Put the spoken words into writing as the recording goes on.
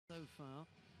So far,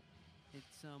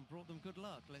 it's brought them good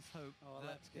luck. Let's hope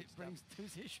that it brings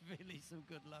Tuşiშვili some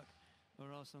good luck,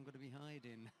 or else I'm going to be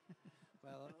hiding.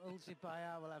 Well,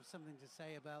 Ulzibaiari will have something to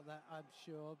say about that, I'm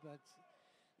sure, but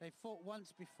they fought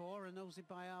once before, and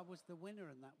Ulzibaiari was the winner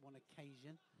on that one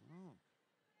occasion. Oh.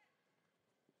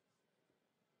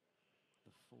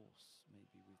 The force,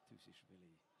 maybe, with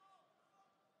Tuşiშვili.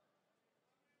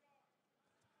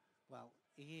 Well,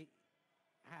 he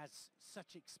has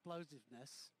such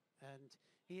explosiveness, and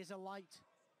he is a light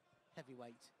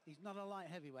heavyweight. He's not a light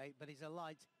heavyweight, but he's a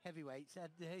light heavyweight.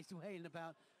 And he's weighing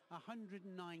about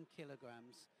 109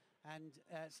 kilograms. And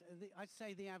I'd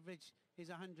say the average is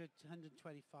 100 to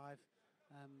 125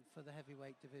 for the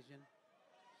heavyweight division.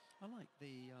 I like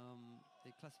the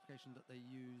classification that they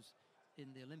use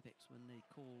in the Olympics when they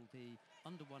call the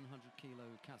under 100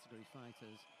 kilo category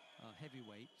fighters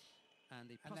heavyweight. And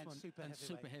the plus one and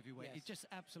super heavyweight. Yes. It just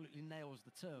absolutely nails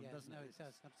the term, doesn't it? No, it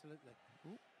does, absolutely.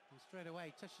 Ooh. And straight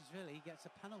away, Tuşiშვili gets a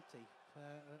penalty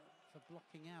for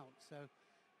blocking out, so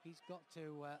he's got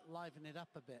to liven it up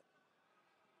a bit.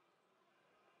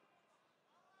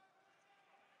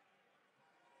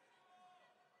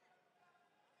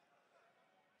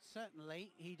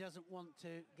 Certainly, he doesn't want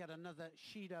to get another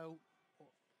Shido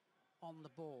on the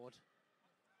board.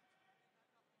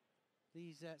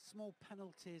 These small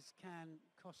penalties can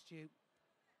cost you,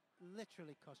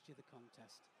 literally cost you the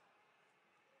contest.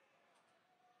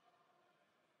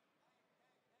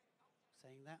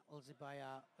 Saying that,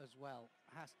 Ulzibaiari as well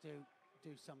has to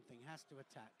do something, has to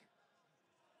attack.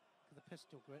 For the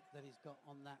pistol grip that he's got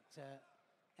on that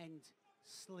end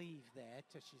sleeve there,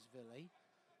 Tuşiშვili.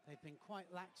 They've been quite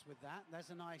lax with that. There's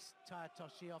a nice tire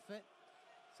toshi off it.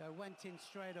 So went in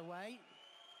straight away.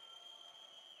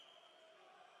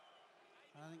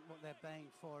 I think what they're baying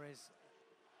for is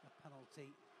a penalty.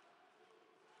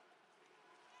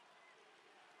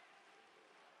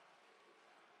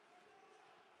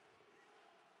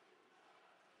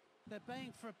 They're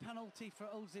baying for a penalty for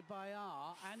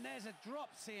Ulzibaiari, and there's a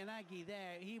drop Sianagi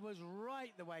there. He was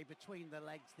right the way between the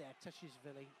legs there,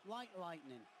 Tuşiშვili, like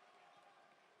lightning.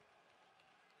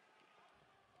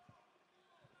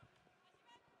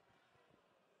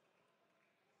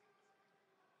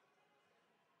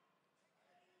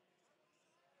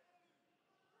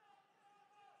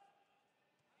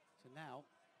 So now,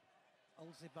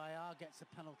 Ulzibaiari gets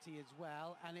a penalty as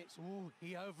well, and it's,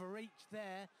 he overreached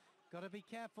there. Got to be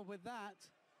careful with that.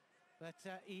 But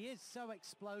he is so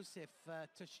explosive,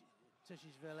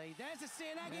 Tuşiშვili. There's a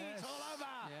Sianagi, yes. It's all over.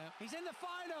 Yeah. He's in the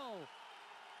final.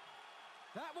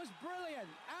 That was brilliant,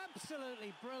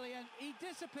 absolutely brilliant. He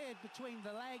disappeared between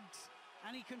the legs,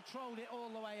 and he controlled it all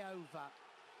the way over.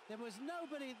 There was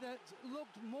nobody that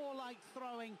looked more like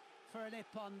throwing for an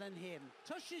ippon than him.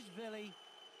 Tuşiშვili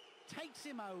takes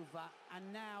him over,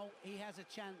 and now he has a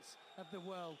chance of the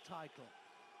world title.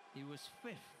 He was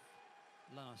 5th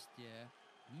last year,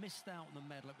 missed out on the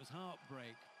medal. It was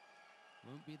heartbreak.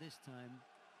 Won't be this time.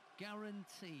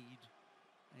 Guaranteed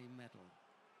a medal.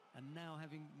 And now,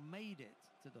 having made it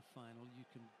to the final, you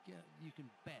can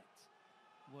bet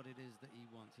what it is that he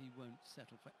wants. He won't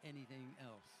settle for anything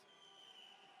else.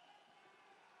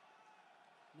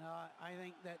 No, I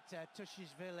think that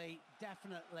Tuşiშვili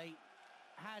definitely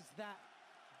has that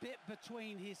bit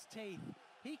between his teeth.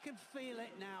 He can feel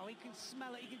it now, he can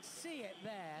smell it, he can see it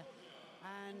there,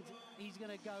 and he's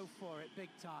going to go for it big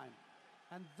time.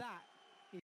 And that